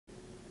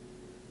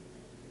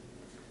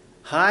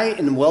Hi,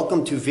 and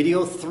welcome to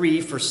video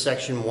 3 for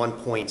section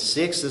 1.6.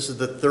 This is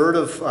the third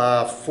of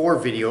 4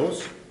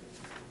 videos.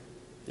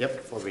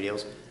 Yep, 4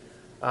 videos.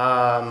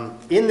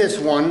 In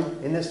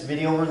this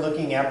video, we're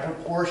looking at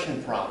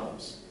proportion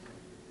problems.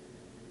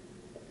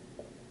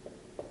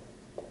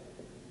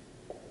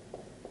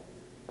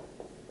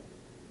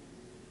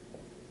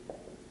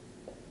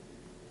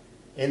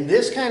 In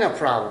this kind of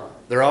problem,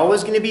 they're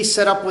always going to be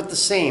set up with the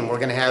same. We're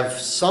going to have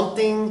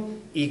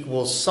something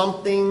equals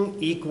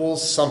something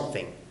equals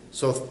something.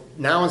 So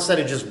now instead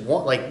of just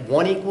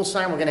one equal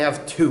sign, we're going to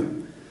have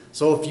 2.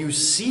 So if you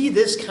see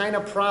this kind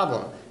of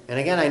problem, and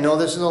again, I know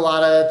this is a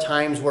lot of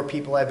times where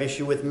people have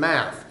issue with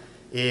math,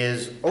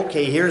 is,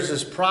 okay, here's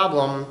this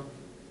problem,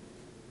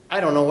 I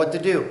don't know what to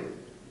do.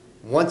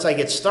 Once I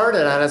get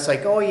started on it, it's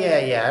like, oh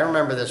yeah, I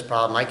remember this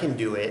problem, I can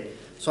do it.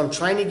 So I'm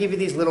trying to give you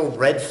these little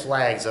red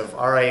flags of,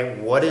 all right,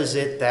 what is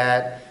it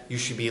that you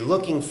should be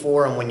looking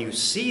for? And when you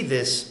see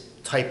this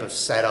type of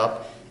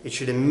setup, it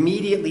should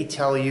immediately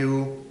tell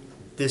you,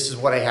 this is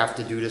what I have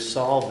to do to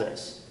solve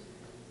this.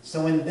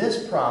 So in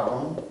this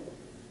problem,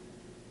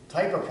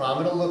 type of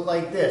problem, it'll look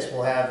like this.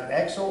 We'll have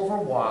x over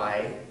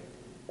y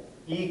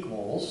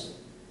equals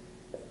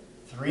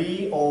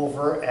 3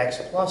 over x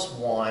plus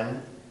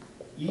 1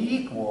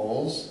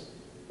 equals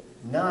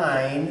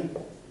 9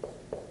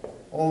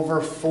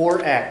 over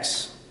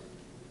 4x.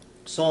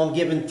 So I'm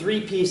given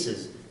 3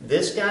 pieces.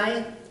 This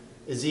guy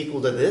is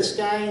equal to this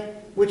guy,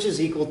 which is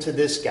equal to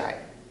this guy.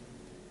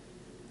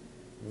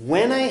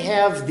 When I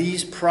have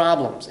these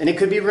problems, and it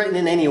could be written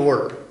in any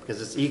order, because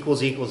it's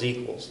equals, equals,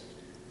 equals.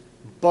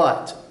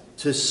 But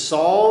to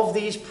solve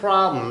these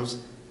problems,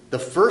 the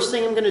first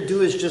thing I'm going to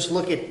do is just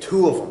look at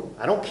 2 of them.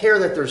 I don't care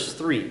that there's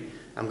 3.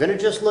 I'm going to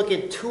just look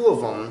at 2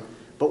 of them,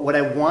 but what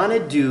I want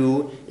to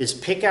do is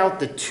pick out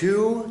the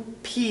 2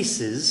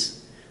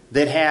 pieces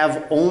that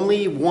have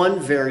only one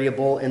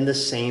variable in the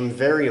same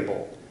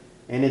variable.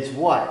 And it's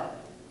what?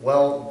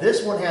 Well,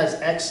 this one has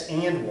x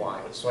and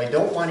y, so I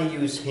don't want to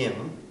use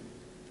him.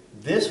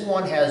 This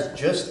one has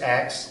just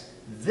x,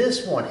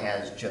 this one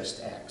has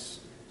just x.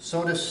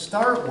 So to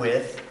start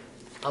with,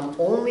 I'm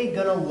only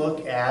going to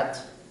look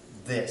at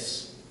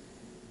this.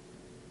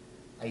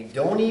 I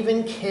don't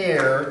even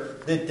care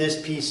that this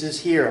piece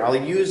is here. I'll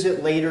use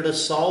it later to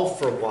solve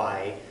for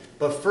y,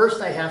 but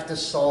first I have to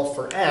solve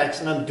for x,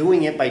 and I'm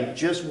doing it by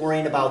just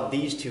worrying about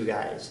these 2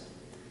 guys.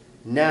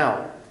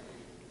 Now,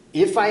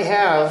 if I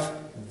have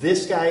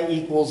this guy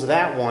equals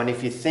that one,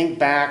 if you think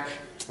back,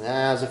 it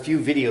was a few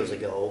videos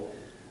ago,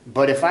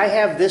 but if I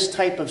have this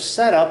type of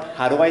setup,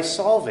 how do I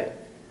solve it?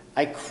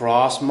 I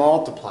cross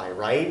multiply,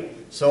 right?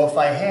 So if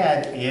I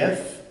had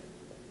if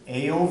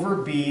a over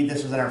b,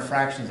 this was in our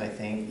fractions I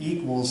think,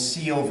 equals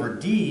c over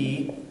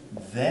d,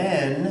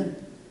 then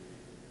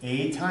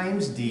a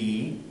times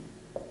d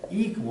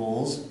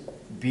equals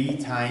b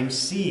times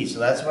c. So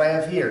that's what I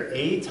have here.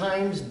 A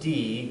times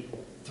d,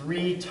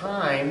 3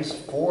 times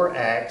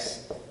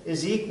 4x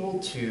is equal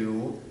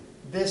to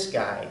this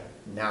guy,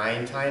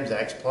 9 times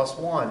x plus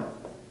 1.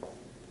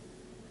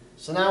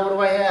 So now what do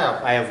I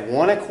have? I have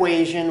one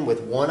equation with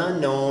one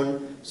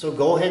unknown, so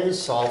go ahead and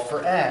solve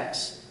for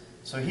x.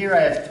 So here I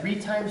have 3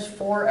 times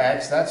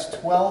 4x, that's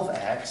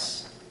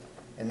 12x,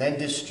 and then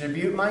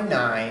distribute my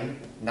 9.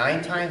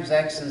 9 times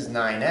x is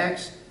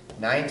 9x,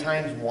 9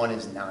 times 1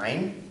 is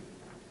 9.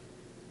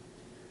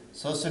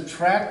 So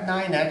subtract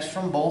 9x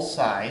from both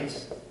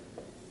sides.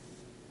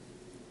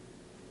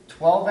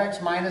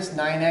 12x minus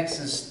 9x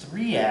is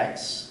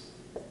 3x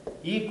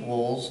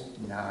equals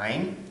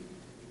 9.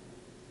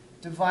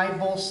 Divide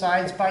both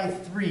sides by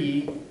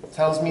 3,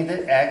 tells me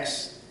that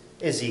x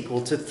is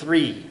equal to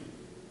 3.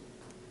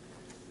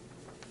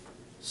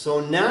 So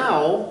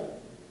now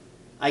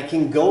I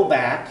can go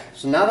back.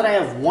 So now that I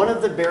have one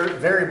of the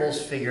variables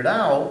figured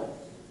out,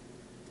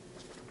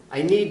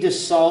 I need to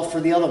solve for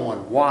the other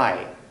one,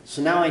 y.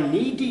 So now I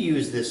need to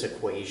use this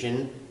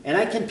equation, and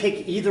I can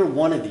pick either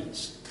one of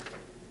these.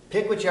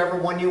 Pick whichever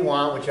one you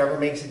want, whichever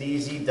makes it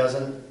easy,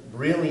 doesn't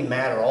really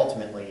matter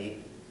ultimately.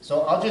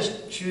 So I'll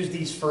just choose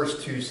these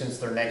first 2 since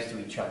they're next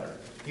to each other.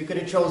 You could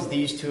have chose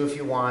these 2 if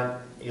you want.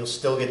 You'll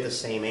still get the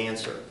same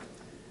answer.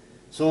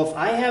 So if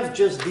I have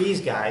just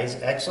these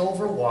guys, x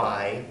over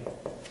y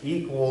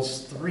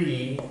equals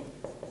 3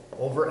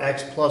 over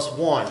x plus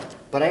 1.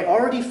 But I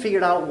already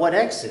figured out what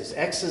x is.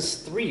 X is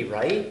 3,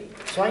 right?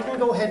 So I can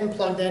go ahead and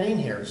plug that in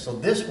here. So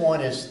this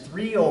one is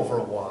 3 over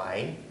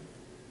y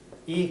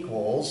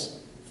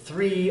equals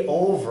 3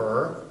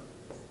 over,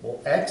 well,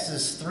 x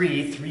is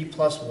 3, 3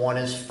 plus 1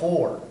 is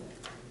 4.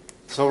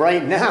 So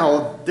right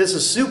now, this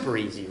is super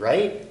easy,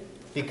 right?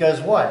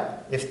 Because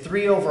what? If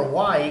 3 over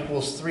y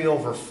equals 3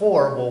 over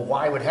 4, well,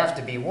 y would have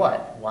to be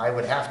what? Y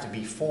would have to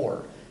be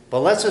 4. But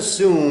let's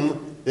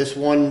assume this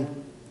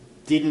one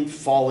didn't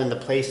fall into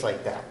place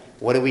like that.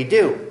 What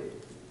do?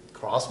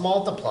 Cross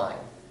multiply.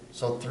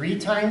 So 3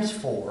 times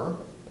 4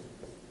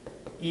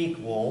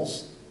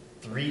 equals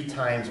 3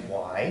 times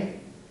y.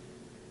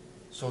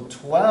 So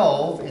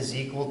 12 is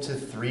equal to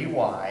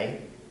 3y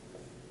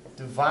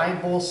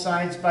divide both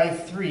sides by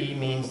 3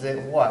 means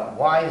that what?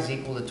 Y is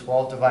equal to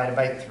 12 divided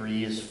by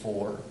 3 is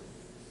 4.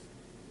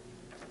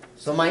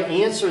 So my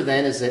answer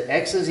then is that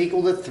x is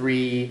equal to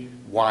 3,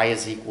 y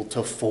is equal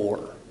to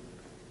 4.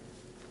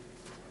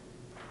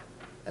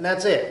 And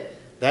that's it.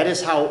 That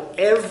is how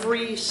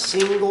every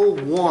single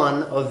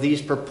one of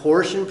these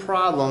proportion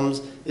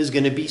problems is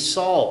going to be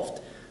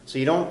solved. So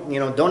you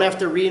don't have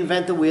to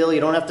reinvent the wheel. You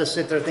don't have to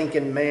sit there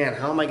thinking, man,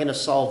 how am I going to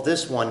solve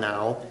this one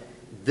now?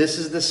 This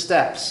is the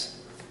steps.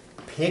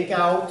 Pick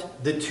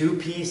out the two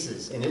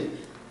pieces. And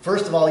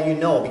first of all, you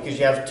know because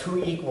you have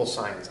two equal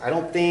signs. I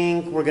don't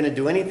think we're going to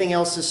do anything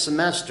else this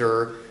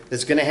semester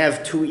that's going to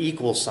have two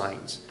equal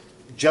signs.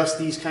 Just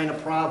these kind of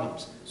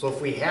problems. So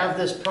if we have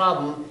this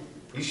problem,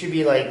 you should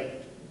be like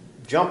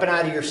jumping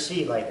out of your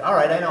seat like, all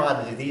right, I know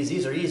how to do these.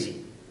 These are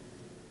easy.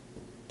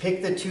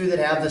 Pick the two that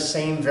have the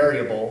same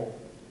variable.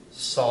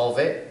 Solve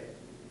it.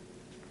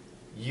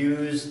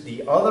 Use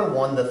the other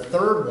one, the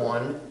third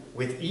one,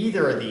 with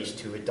either of these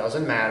two. It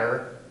doesn't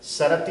matter.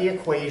 Set up the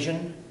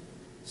equation.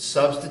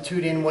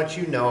 Substitute in what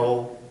you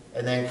know.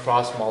 And then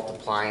cross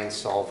multiply and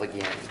solve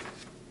again.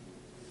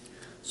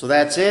 So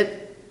that's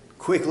it.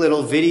 Quick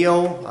little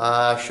video.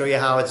 Show you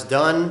how it's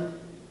done.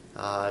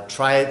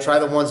 Try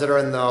the ones that are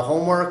in the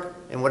homework,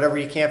 and whatever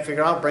you can't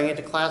figure out, bring it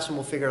to class and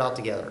we'll figure it out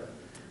together.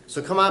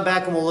 So come on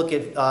back and we'll look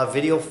at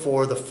video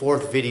 4, the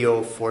fourth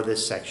video for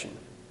this section.